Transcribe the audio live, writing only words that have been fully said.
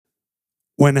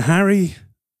When Harry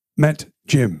met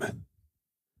Jim.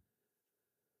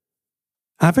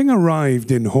 Having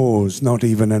arrived in Hawes not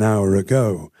even an hour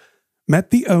ago, met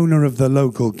the owner of the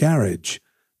local garage,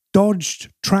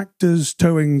 dodged tractors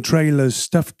towing trailers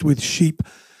stuffed with sheep,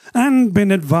 and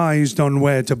been advised on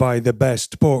where to buy the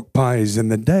best pork pies in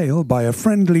the Dale by a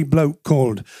friendly bloke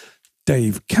called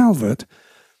Dave Calvert,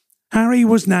 Harry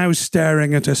was now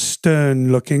staring at a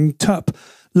stern-looking tup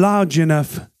large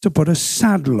enough to put a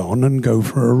saddle on and go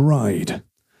for a ride.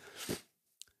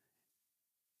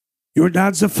 "Your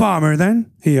dad's a farmer,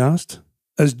 then?" he asked,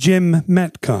 as Jim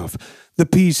Metcalf, the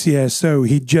PCSO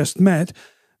he'd just met,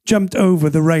 jumped over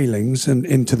the railings and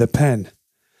into the pen.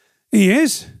 "He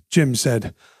is," Jim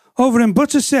said, "over in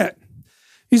Butterset.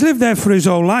 He's lived there for his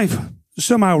whole life.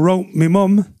 Somehow roped me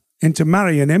mum into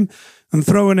marrying him and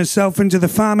throwing herself into the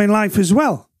farming life as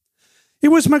well. It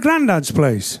was my granddad's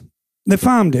place. They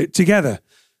farmed it together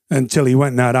until he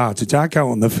went and had a heart attack out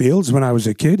on the fields when I was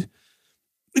a kid.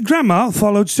 Grandma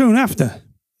followed soon after.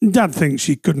 Dad thinks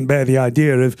she couldn't bear the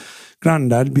idea of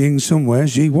Grandad being somewhere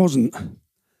she wasn't."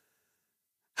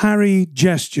 Harry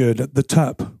gestured at the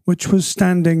tup, which was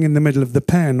standing in the middle of the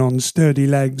pen on sturdy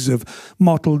legs of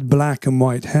mottled black and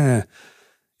white hair.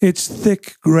 Its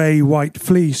thick grey-white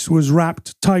fleece was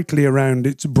wrapped tightly around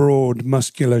its broad,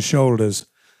 muscular shoulders.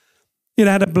 It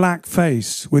had a black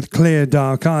face with clear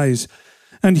dark eyes,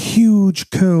 and huge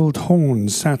curled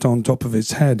horns sat on top of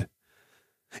its head.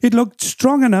 It looked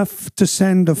strong enough to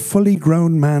send a fully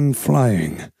grown man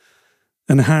flying,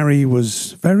 and Harry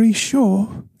was very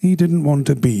sure he didn't want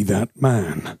to be that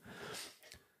man.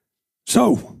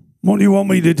 "So, what do you want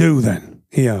me to do then?"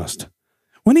 he asked.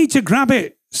 "We need to grab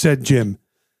it," said Jim.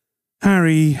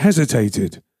 Harry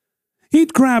hesitated.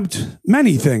 He'd grabbed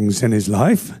many things in his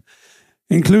life,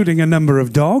 including a number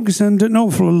of dogs and an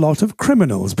awful lot of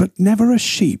criminals, but never a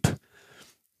sheep.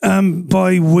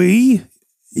 By we,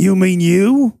 you mean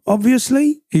you,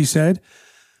 obviously," he said.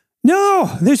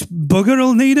 "No, this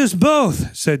bugger'll need us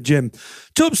both," said Jim.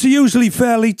 "Tups are usually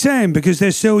fairly tame because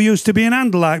they're so used to being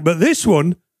handled like, but this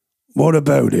one—" "What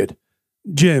about it?"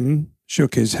 Jim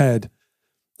shook his head.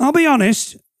 "I'll be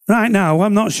honest, right now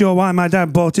I'm not sure why my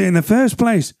dad bought it in the first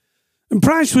place. And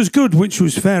price was good, which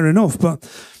was fair enough, but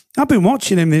I've been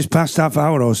watching him this past half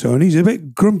hour or so, and he's a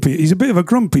bit grumpy. He's a bit of a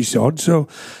grumpy sod, so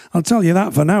I'll tell you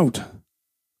that for now."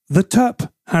 The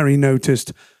tup, Harry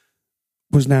noticed,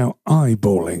 was now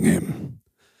eyeballing him.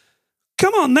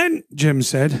 "Come on then," Jim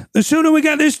said. "The sooner we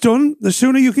get this done, the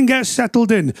sooner you can get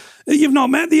settled in. You've not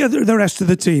met the rest of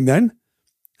the team then?"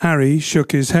 Harry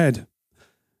shook his head.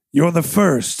 "You're the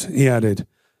first," he added.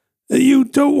 "You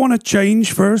don't want to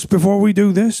change first before we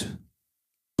do this?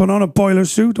 Put on a boiler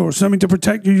suit or something to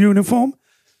protect your uniform?"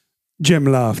 Jim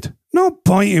laughed. "No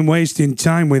point in wasting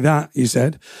time with that," he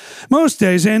said. "Most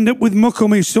days I end up with muck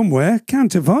on me somewhere.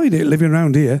 Can't avoid it living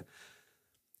round here."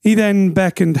 He then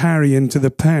beckoned Harry into the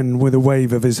pen with a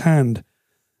wave of his hand.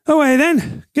 "Away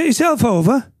then, get yourself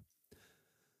over."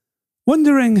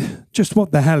 Wondering just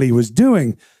what the hell he was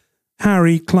doing,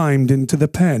 Harry climbed into the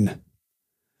pen.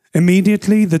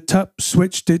 Immediately the tup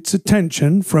switched its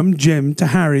attention from Jim to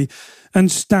Harry and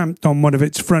stamped on one of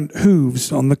its front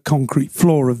hooves on the concrete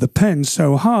floor of the pen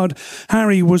so hard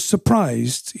Harry was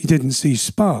surprised he didn't see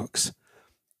sparks.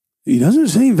 "He doesn't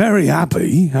seem very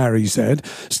happy," Harry said,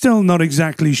 still not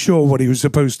exactly sure what he was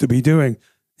supposed to be doing.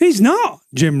 "He's not,"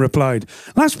 Jim replied.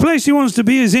 "Last place he wants to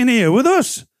be is in here with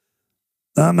us."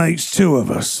 "That makes two of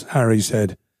us," Harry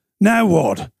said. "Now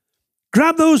what?"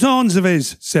 "Grab those horns of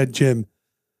his," said Jim.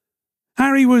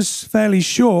 Harry was fairly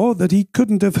sure that he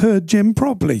couldn't have heard Jim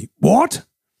properly. "What?"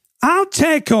 "I'll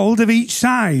take hold of each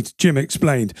side," Jim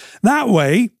explained. "That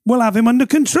way we'll have him under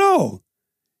control."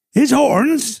 "His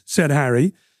horns?" said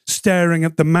Harry, staring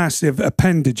at the massive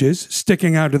appendages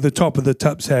sticking out of the top of the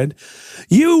tup's head.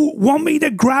 "You want me to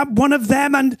grab one of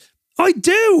them and—" "I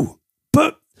do,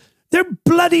 but they're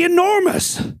bloody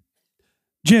enormous."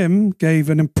 Jim gave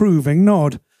an approving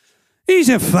nod. "He's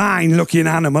a fine-looking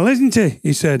animal, isn't he?"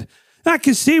 he said. "I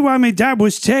can see why my dad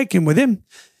was taken with him.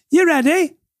 You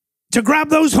ready?" "To grab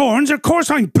those horns? Of course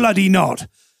I'm bloody not."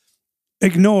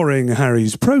 Ignoring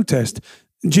Harry's protest,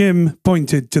 Jim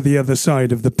pointed to the other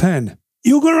side of the pen.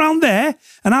 "You go around there,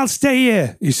 and I'll stay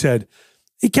here," he said.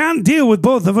 "He can't deal with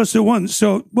both of us at once,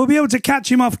 so we'll be able to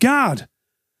catch him off guard."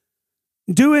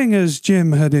 Doing as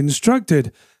Jim had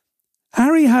instructed,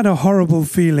 Harry had a horrible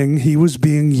feeling he was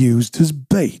being used as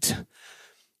bait.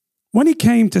 When he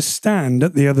came to stand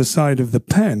at the other side of the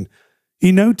pen,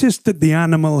 he noticed that the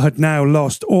animal had now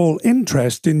lost all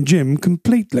interest in Jim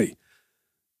completely.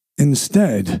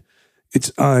 Instead,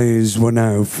 its eyes were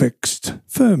now fixed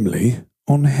firmly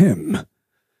on him.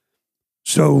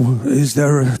 So, is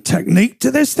there a technique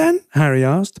to this then? Harry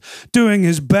asked, doing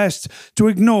his best to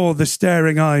ignore the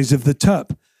staring eyes of the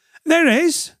tup. There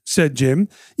is, said Jim.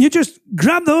 You just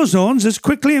grab those horns as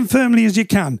quickly and firmly as you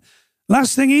can.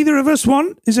 Last thing either of us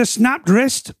want is a snapped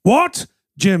wrist. What?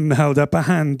 Jim held up a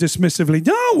hand dismissively.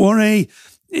 Don't worry.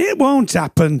 It won't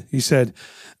happen, he said.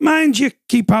 Mind you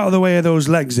keep out of the way of those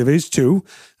legs of his too,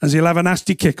 as he'll have a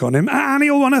nasty kick on him, and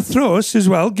he'll want to throw us as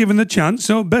well, given the chance,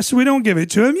 so best we don't give it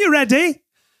to him. You ready?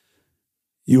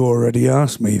 You already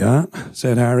asked me that,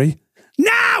 said Harry.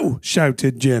 Now!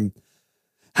 Shouted Jim.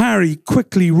 Harry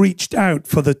quickly reached out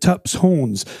for the tup's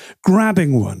horns,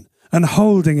 grabbing one and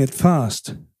holding it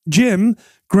fast. Jim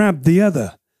grabbed the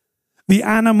other. The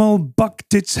animal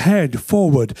bucked its head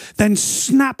forward, then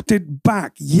snapped it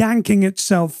back, yanking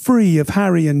itself free of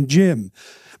Harry and Jim.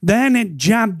 Then it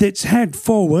jabbed its head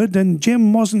forward, and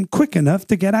Jim wasn't quick enough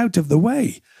to get out of the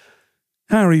way.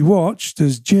 Harry watched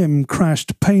as Jim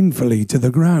crashed painfully to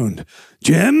the ground.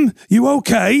 Jim, you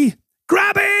okay?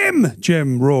 Grab him!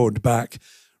 Jim roared back,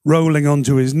 rolling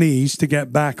onto his knees to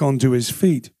get back onto his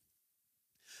feet.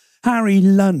 Harry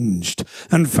lunged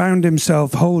and found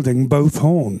himself holding both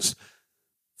horns.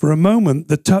 For a moment,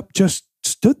 the tup just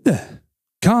stood there,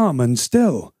 calm and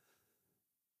still.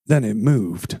 Then it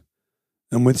moved,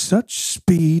 and with such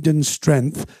speed and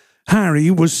strength, Harry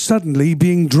was suddenly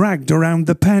being dragged around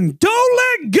the pen. Don't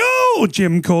let go,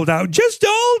 Jim called out. Just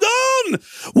hold on.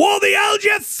 What the hell do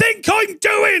you think I'm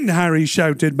doing? Harry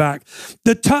shouted back.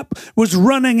 The tup was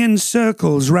running in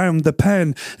circles round the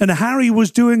pen, and Harry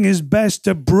was doing his best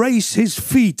to brace his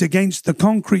feet against the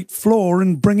concrete floor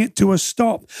and bring it to a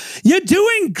stop. You're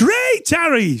doing great,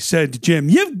 Harry, said Jim.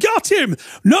 You've got him.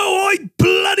 No, I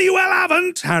bloody well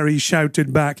haven't, Harry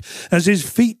shouted back as his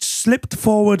feet slipped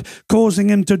forward, causing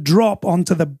him to drop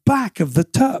onto the back of the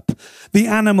tup, the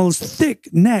animal's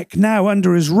thick neck now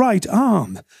under his right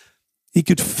arm. He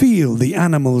could feel the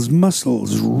animal's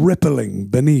muscles rippling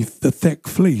beneath the thick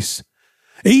fleece.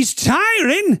 He's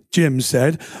tiring, Jim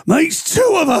said. Makes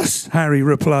two of us, Harry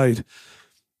replied,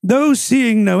 though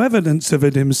seeing no evidence of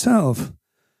it himself.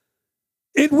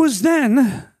 It was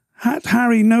then that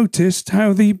Harry noticed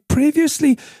how the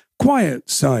previously quiet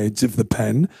sides of the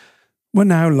pen were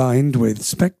now lined with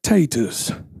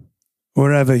spectators.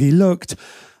 Wherever he looked,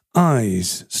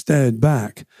 eyes stared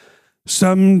back.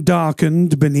 Some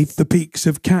darkened beneath the peaks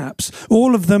of caps,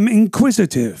 all of them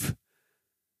inquisitive.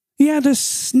 He had a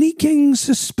sneaking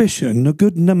suspicion a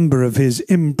good number of his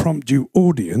impromptu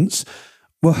audience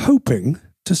were hoping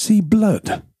to see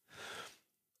blood.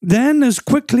 Then, as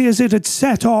quickly as it had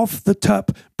set off, the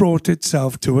tup brought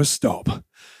itself to a stop.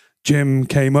 Jim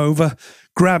came over,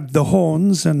 grabbed the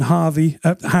horns, and Harry,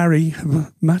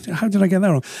 how did I get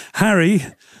that wrong? Harry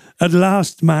at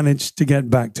last managed to get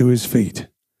back to his feet.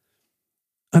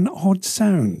 An odd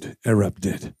sound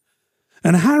erupted,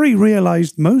 and Harry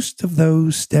realized most of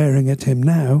those staring at him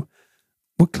now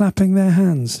were clapping their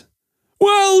hands.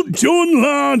 Well done,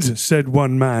 lad, said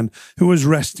one man who was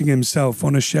resting himself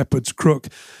on a shepherd's crook,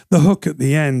 the hook at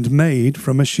the end made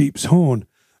from a sheep's horn.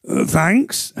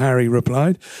 Thanks, Harry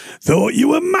replied. Thought you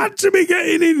were mad to be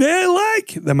getting in there,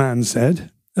 like, the man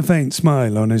said, a faint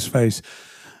smile on his face.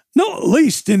 Not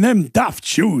least in them daft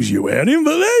shoes you're wearing,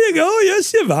 but there you go, you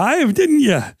survived, didn't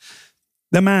you?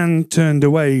 The man turned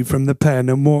away from the pen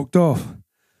and walked off.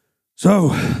 So,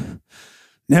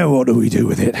 now what do we do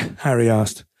with it? Harry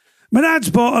asked. My dad's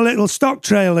bought a little stock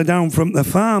trailer down from the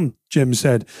farm, Jim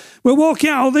said. We'll walk it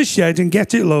out of the shed and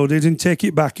get it loaded and take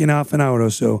it back in half an hour or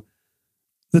so.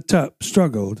 The tup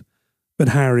struggled, but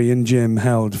Harry and Jim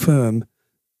held firm,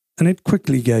 and it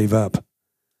quickly gave up.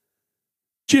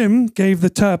 Jim gave the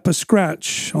tup a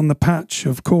scratch on the patch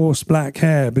of coarse black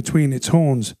hair between its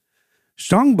horns.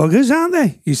 Strong buggers, aren't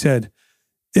they? He said.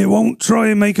 It won't try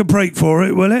and make a break for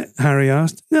it, will it? Harry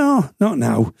asked. No, not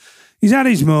now. He's had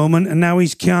his moment, and now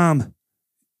he's calm.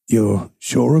 You're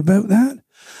sure about that?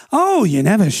 Oh, you're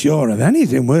never sure of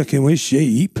anything working with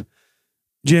sheep.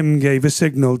 Jim gave a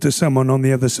signal to someone on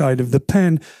the other side of the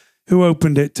pen, who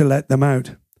opened it to let them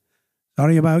out.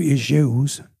 Sorry about your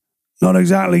shoes. Not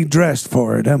exactly dressed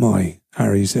for it, am I?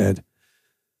 Harry said.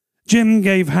 Jim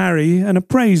gave Harry an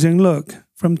appraising look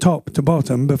from top to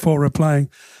bottom before replying,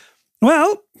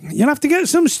 Well, you'll have to get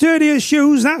some sturdier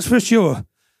shoes, that's for sure.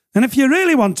 And if you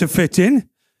really want to fit in,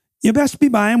 you best be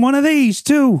buying one of these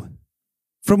too.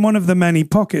 From one of the many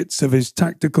pockets of his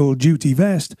tactical duty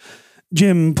vest,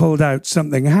 Jim pulled out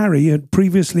something Harry had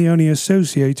previously only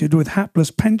associated with hapless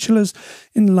pencillers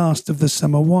in Last of the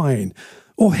Summer Wine,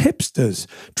 or hipsters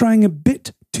trying a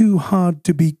bit too hard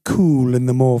to be cool in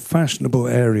the more fashionable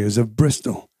areas of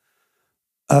Bristol.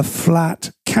 "A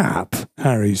flat cap,"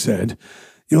 Harry said.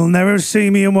 "You'll never see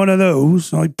me in one of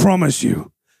those, I promise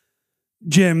you."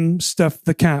 Jim stuffed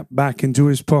the cap back into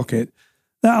his pocket.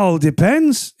 "That all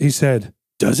depends," he said.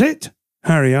 "Does it?"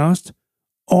 Harry asked.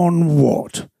 "On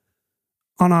what?"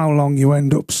 "On how long you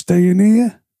end up staying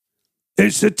here."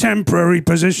 "It's a temporary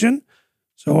position,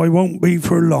 so I won't be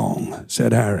for long,"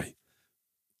 said Harry.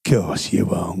 "Course you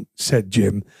won't," said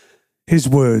Jim, his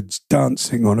words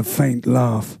dancing on a faint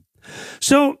laugh.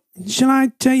 "So, shall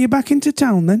I take you back into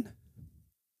town then?"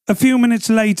 A few minutes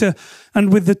later,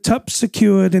 and with the tup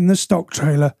secured in the stock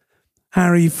trailer,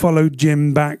 Harry followed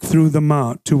Jim back through the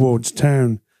mart towards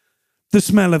town. The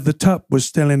smell of the tup was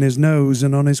still in his nose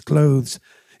and on his clothes.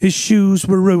 His shoes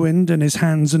were ruined and his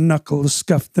hands and knuckles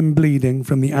scuffed and bleeding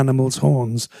from the animal's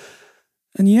horns.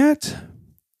 And yet,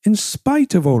 in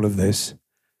spite of all of this,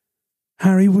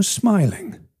 Harry was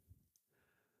smiling.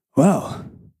 "Well,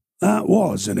 that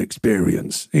was an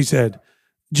experience," he said.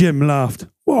 Jim laughed.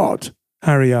 "What?"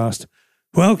 Harry asked.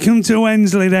 "Welcome to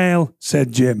Wensleydale,"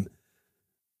 said Jim.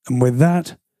 And with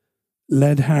that,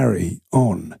 led Harry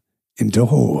on into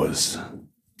Hawes.